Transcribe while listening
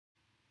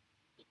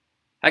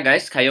Hi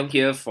guys, Kayong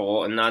here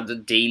for another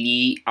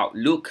daily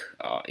outlook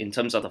in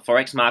terms of the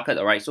Forex market.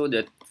 Alright, so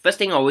the first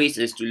thing always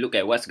is to look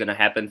at what's going to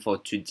happen for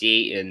today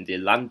in the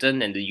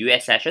London and the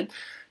US session.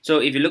 So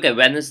if you look at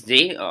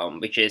Wednesday,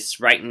 which is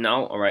right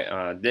now,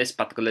 alright, this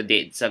particular day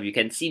itself, you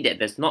can see that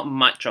there's not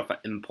much of an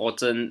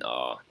important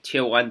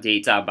tier 1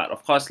 data, but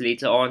of course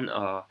later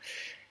on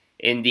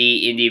in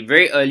the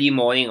very early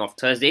morning of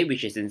Thursday,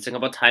 which is in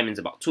Singapore time, it's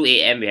about 2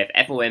 a.m. we have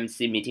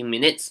FOMC meeting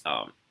minutes.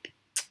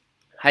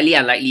 Highly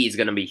unlikely it's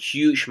going to be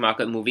huge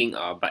market moving,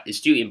 but it's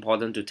still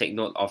important to take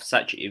note of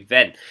such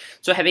event.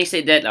 So having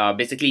said that,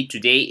 basically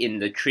today in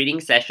the trading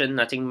session,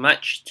 nothing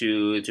much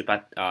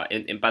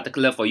in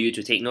particular for you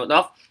to take note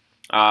of.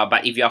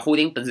 But if you are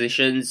holding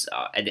positions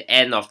at the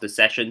end of the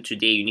session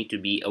today, you need to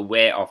be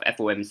aware of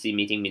FOMC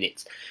meeting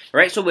minutes.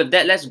 Alright, so with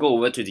that, let's go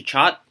over to the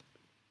chart.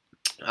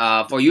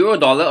 For euro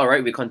dollar,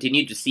 alright, we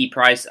continue to see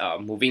price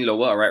moving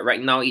lower. Alright, right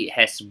now it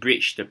has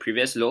breached the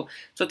previous low.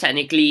 So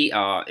technically,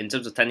 in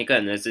terms of technical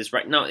analysis,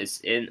 right now it's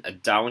in a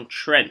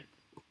downtrend.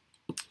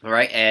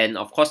 Alright, and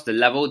of course the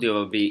level they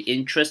will be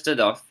interested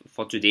of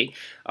for today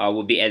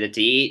will be at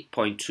the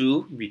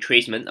 38.2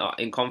 retracement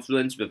in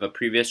confluence with a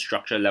previous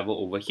structure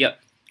level over here.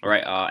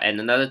 Alright, and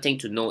another thing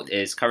to note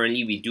is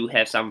currently we do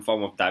have some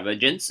form of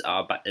divergence,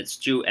 but it's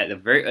still at a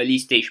very early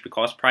stage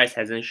because price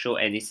hasn't shown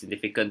any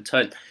significant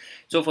turn.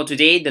 So for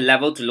today, the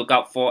level to look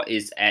out for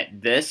is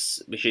at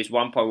this, which is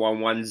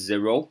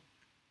 1.110.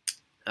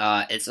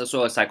 It's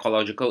also a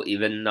psychological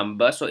even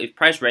number. So if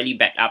price rally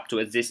back up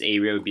towards this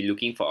area, we'll be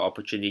looking for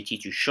opportunity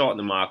to short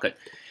the market.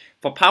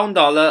 For pound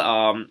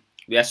dollar,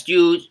 we are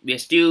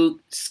still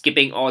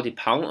skipping all the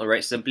pound,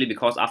 alright, simply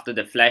because after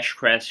the flash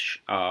crash,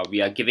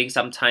 we are giving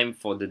some time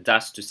for the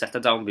dust to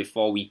settle down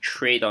before we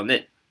trade on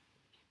it.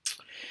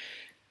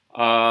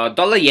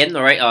 Dollar yen,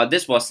 alright,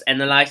 this was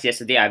analyzed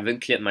yesterday. I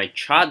haven't cleared my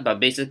chart, but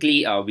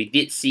basically we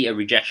did see a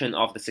rejection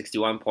of the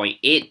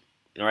 61.8.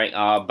 Alright,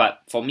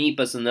 but for me,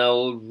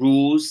 personal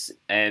rules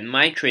and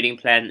my trading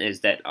plan is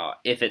that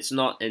if it's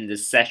not in the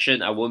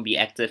session, I won't be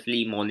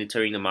actively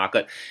monitoring the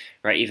market.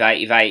 Right,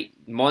 if I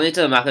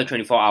monitor the market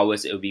 24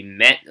 hours, it will be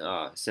mad,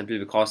 simply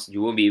because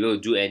you won't be able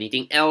to do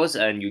anything else,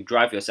 and you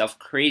drive yourself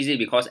crazy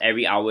because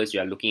every hours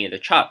you are looking at the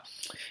chart.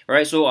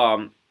 Alright,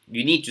 so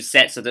you need to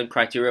set certain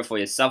criteria for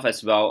yourself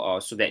as well,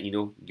 so that you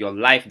know your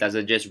life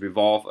doesn't just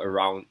revolve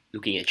around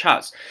looking at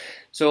charts.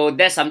 So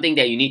that's something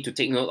that you need to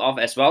take note of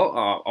as well.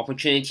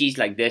 Opportunities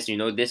like this, you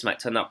know, this might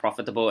turn out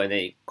profitable and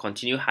then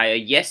continue higher.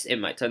 Yes, it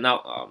might turn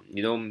out,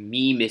 you know,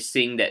 me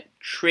missing that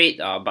trade,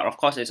 but of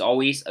course it's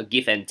always a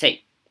give and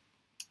take.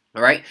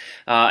 Alright,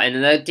 and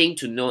another thing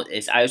to note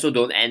is I also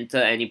don't enter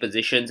any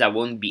positions. I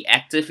won't be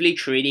actively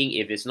trading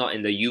if it's not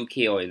in the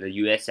UK or in the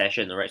US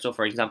session. Alright, so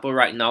for example,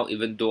 right now,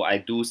 even though I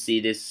do see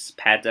this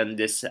pattern,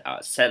 this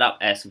setup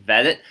as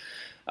valid,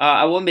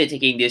 I won't be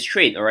taking this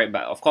trade. Alright,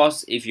 but of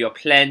course, if your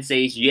plan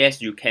says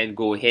yes, you can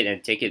go ahead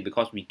and take it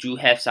because we do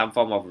have some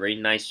form of very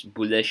nice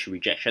bullish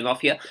rejection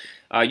off here.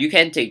 You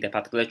can take that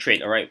particular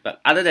trade. Alright, but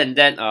other than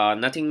that,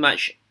 nothing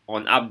much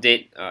on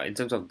update in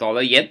terms of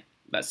dollar yen.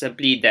 But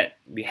simply that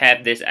we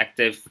have this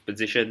active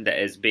position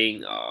that is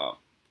being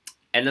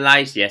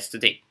analyzed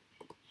yesterday.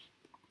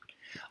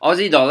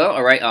 Aussie dollar,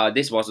 alright,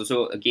 this was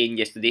also again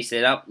yesterday's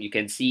setup. You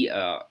can see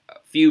a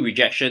few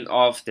rejection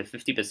of the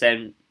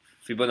 50%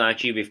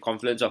 Fibonacci with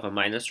confluence of a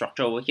minor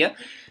structure over here.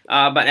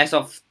 But as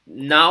of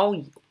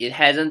now, it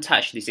hasn't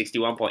touched the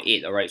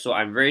 61.8, alright, so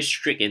I'm very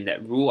strict in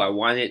that rule. I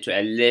want it to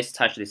at least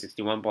touch the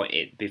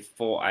 61.8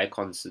 before I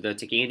consider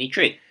taking any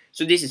trade.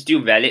 So this is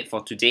still valid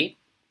for today.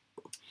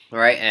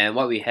 Alright, and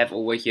what we have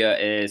over here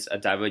is a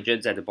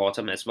divergence at the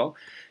bottom as well.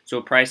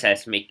 So price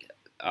has made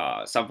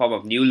some form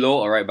of new low,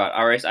 alright, but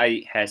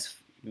RSI has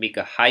made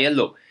a higher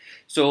low.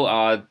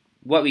 So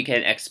what we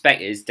can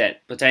expect is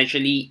that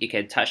potentially it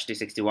can touch the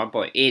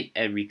 61.8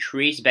 and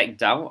retrace back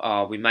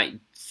down. We might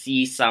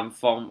see some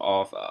form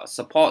of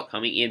support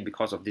coming in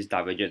because of this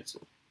divergence.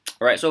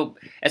 Alright, so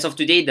as of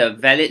today, the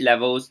valid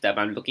levels that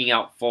I'm looking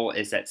out for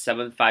is at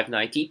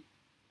 7,590.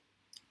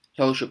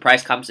 So should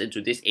price comes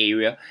into this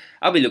area,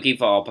 I'll be looking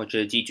for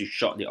opportunity to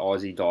short the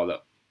Aussie dollar.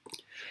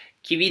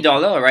 Kiwi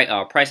dollar, alright,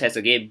 price has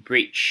again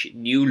breached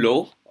new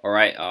low,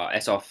 alright,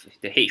 as of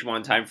the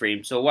H1 time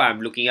frame. So what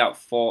I'm looking out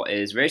for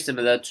is very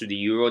similar to the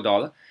euro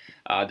dollar.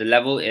 The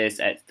level is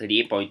at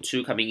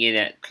 38.2, coming in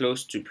at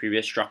close to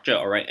previous structure,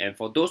 alright. And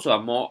for those who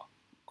are more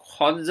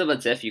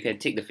conservative, you can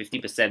take the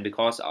 50%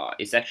 because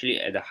it's actually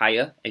at a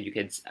higher and you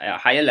can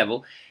higher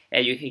level,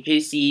 and you can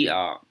actually see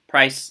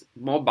price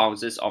more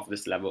bounces off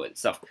this level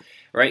itself,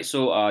 right?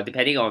 So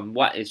depending on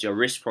what is your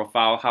risk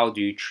profile, how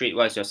do you trade,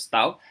 what is your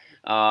style,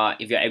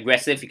 if you're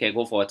aggressive, you can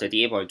go for a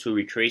 38.2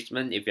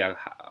 retracement. If you're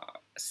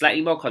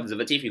slightly more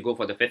conservative, you go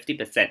for the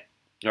 50%.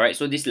 Alright,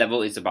 so this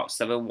level is about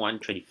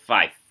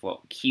 7,125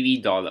 for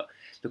Kiwi dollar,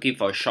 looking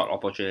for a short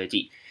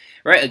opportunity.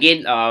 Right,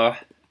 again,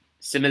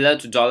 similar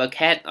to dollar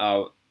CAD,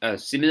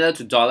 similar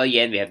to dollar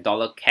yen, we have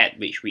dollar CAD,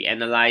 which we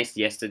analyzed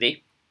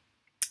yesterday.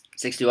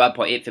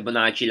 61.8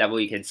 Fibonacci level,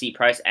 you can see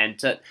price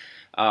entered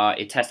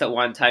It tested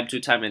one time, two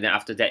time, and then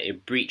after that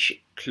it breached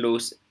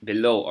close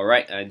below.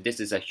 Alright, and this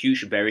is a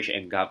huge bearish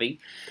engulfing.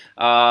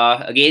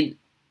 Again,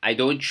 I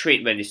don't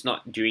trade when it's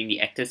not during the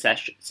active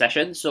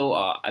session,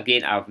 so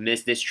again, I've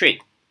missed this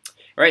trade.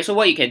 Alright, so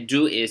what you can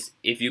do is,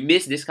 if you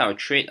miss this kind of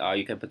trade,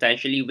 you can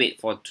potentially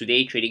wait for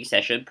today's trading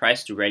session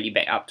price to rally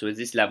back up towards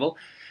this level,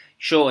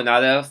 show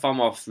another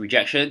form of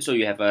rejection, so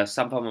you have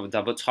some form of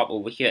double top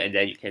over here, and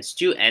then you can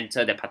still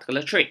enter that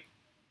particular trade.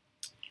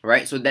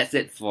 Alright, so that's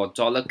it for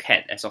dollar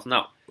CAD as of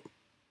now.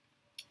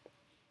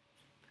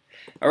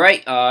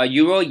 Alright,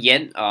 Euro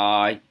Yen,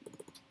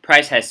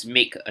 price has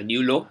made a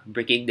new low,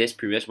 breaking this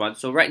previous one.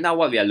 So right now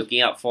what we are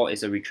looking out for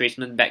is a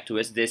retracement back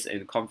towards this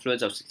in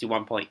confluence of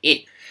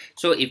 61.8.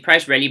 So if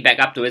price rally back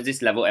up towards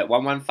this level at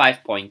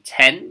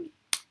 115.10,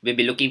 we'll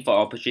be looking for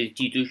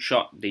opportunity to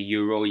short the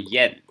Euro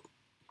Yen.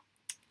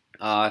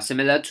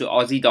 Similar to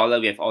Aussie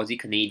dollar, we have Aussie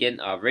Canadian,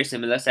 very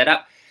similar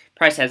setup.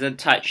 Price hasn't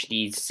touched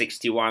the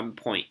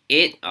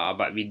 61.8,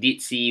 but we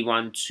did see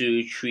 1,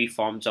 2, 3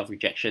 forms of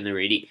rejection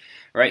already.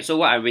 Alright, so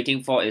what I'm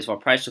waiting for is for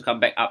price to come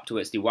back up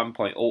towards the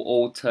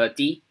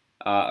 1.0030,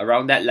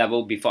 around that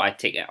level, before I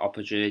take an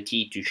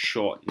opportunity to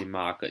short the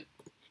market.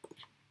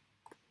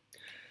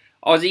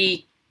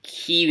 Aussie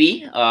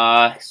Kiwi,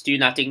 still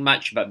nothing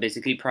much, but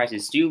basically price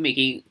is still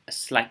making a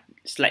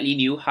slightly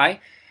new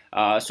high.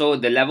 So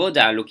the level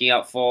that I'm looking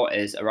out for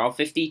is around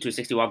 50 to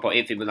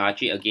 61.8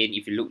 Fibonacci. Again,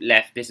 if you look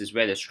left, this is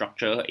where the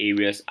structural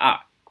areas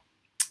are.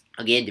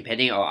 Again,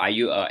 depending on are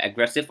you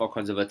aggressive or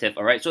conservative.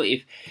 Alright, so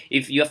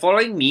if you're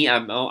following me,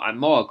 I'm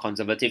more a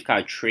conservative kind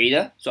of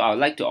trader. So I would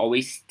like to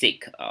always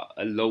take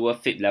a lower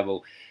Fib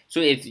level. So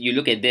if you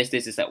look at this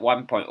is at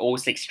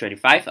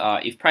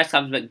 1.0625. If price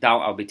comes back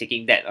down, I'll be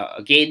taking that.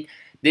 Again,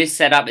 this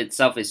setup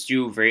itself is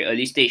still very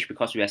early stage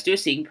because we are still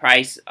seeing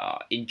price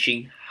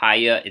inching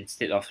higher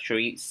instead of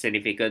showing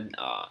significant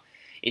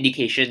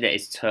indication that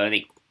it's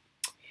turning.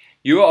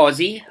 Euro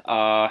Aussie,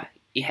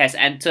 it has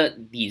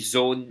entered the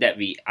zone that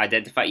we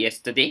identified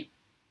yesterday.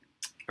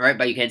 Alright,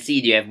 but you can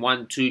see you have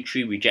 1, 2,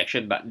 3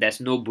 rejection, but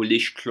there's no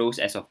bullish close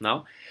as of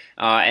now.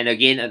 And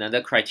again, another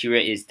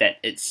criteria is that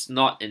it's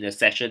not in the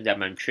session that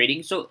I'm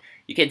trading. So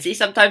you can see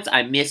sometimes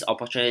I miss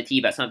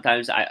opportunity, but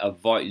sometimes I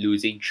avoid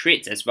losing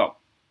trades as well.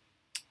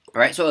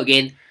 Alright, so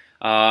again,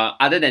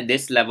 other than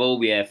this level,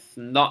 we have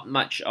not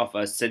much of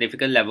a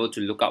significant level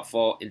to look out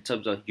for in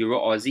terms of Euro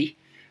Aussie.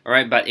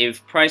 Alright, but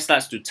if price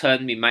starts to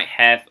turn, we might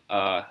have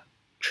a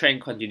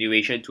trend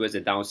continuation towards the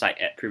downside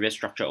at previous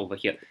structure over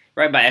here.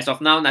 Right, but as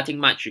of now, nothing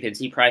much. You can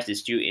see price is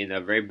still in a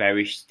very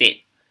bearish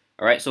state.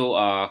 Alright,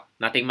 so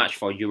nothing much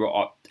for Euro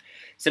Aud.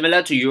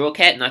 Similar to Euro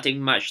CAD, nothing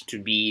much to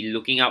be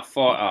looking out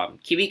for.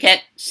 Kiwi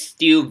CAD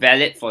still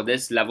valid for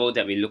this level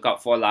that we look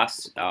out for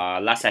last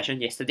session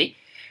yesterday.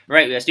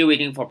 Right, we are still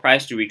waiting for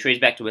price to retrace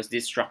back towards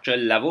this structure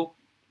level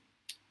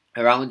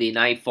around the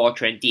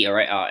 9420.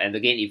 Alright, and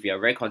again, if you are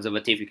very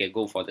conservative, you can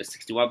go for the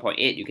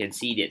 61.8. You can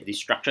see that the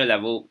structure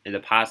level in the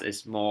past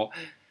is more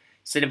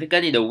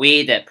significant in the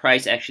way that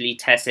price actually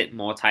tests it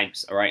more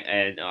times. Alright,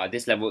 and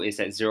this level is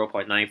at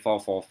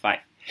 0.9445.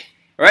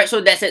 Alright,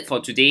 so that's it for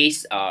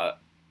today's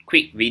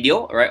quick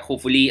video. Alright,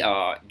 hopefully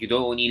you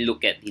don't only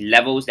look at the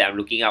levels that I'm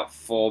looking out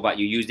for, but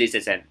you use this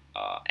as an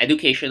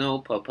educational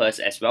purpose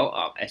as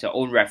well, as your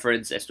own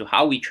reference as to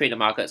how we trade the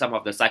market, some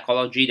of the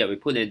psychology that we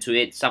put into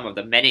it, some of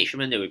the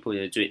management that we put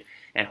into it,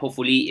 and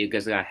hopefully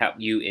it's going to help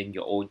you in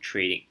your own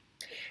trading.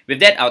 With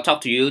that, I'll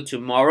talk to you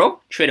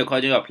tomorrow. Trade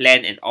according to your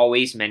plan and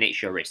always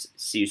manage your risk.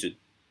 See you soon.